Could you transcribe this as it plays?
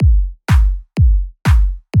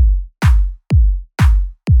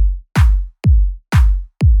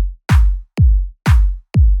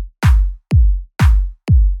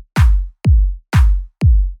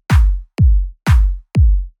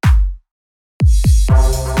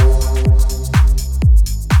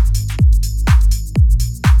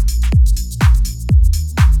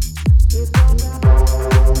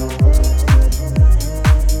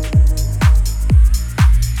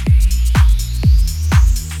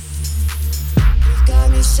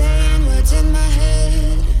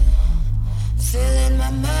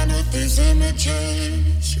these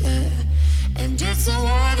images, yeah. And it's so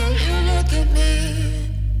hard that you look at me.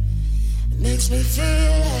 It makes me feel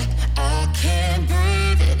like I can't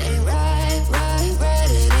breathe. It ain't right, right,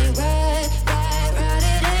 right. It ain't right, right, right.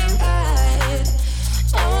 It ain't right.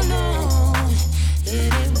 Oh no,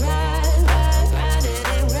 it ain't right, right, right. It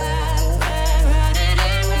ain't right, right, right. It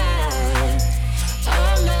ain't right.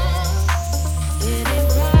 Oh no, it ain't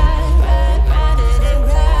right, right, right. It ain't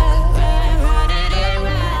right, right, right. It ain't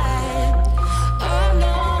right. Oh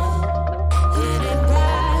no, it ain't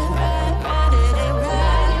right, right, right. It ain't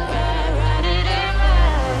right, right, right. It ain't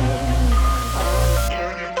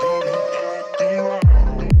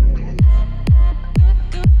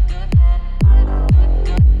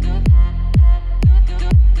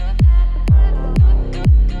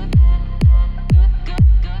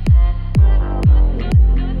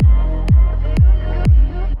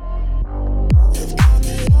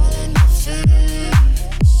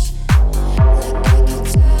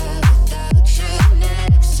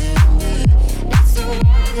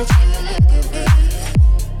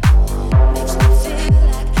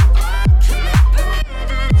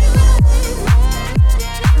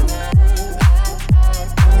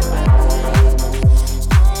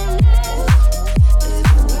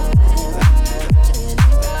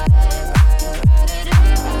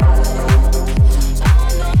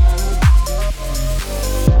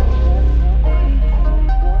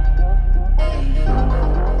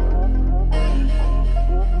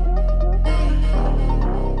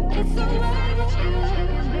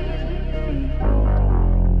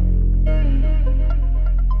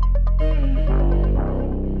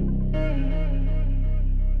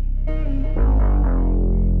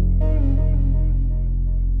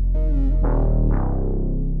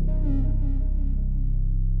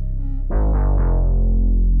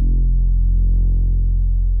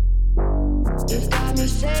You've got me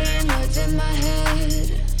saying what's in my head,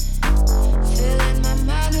 filling my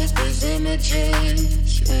mind with these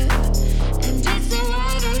images, yeah.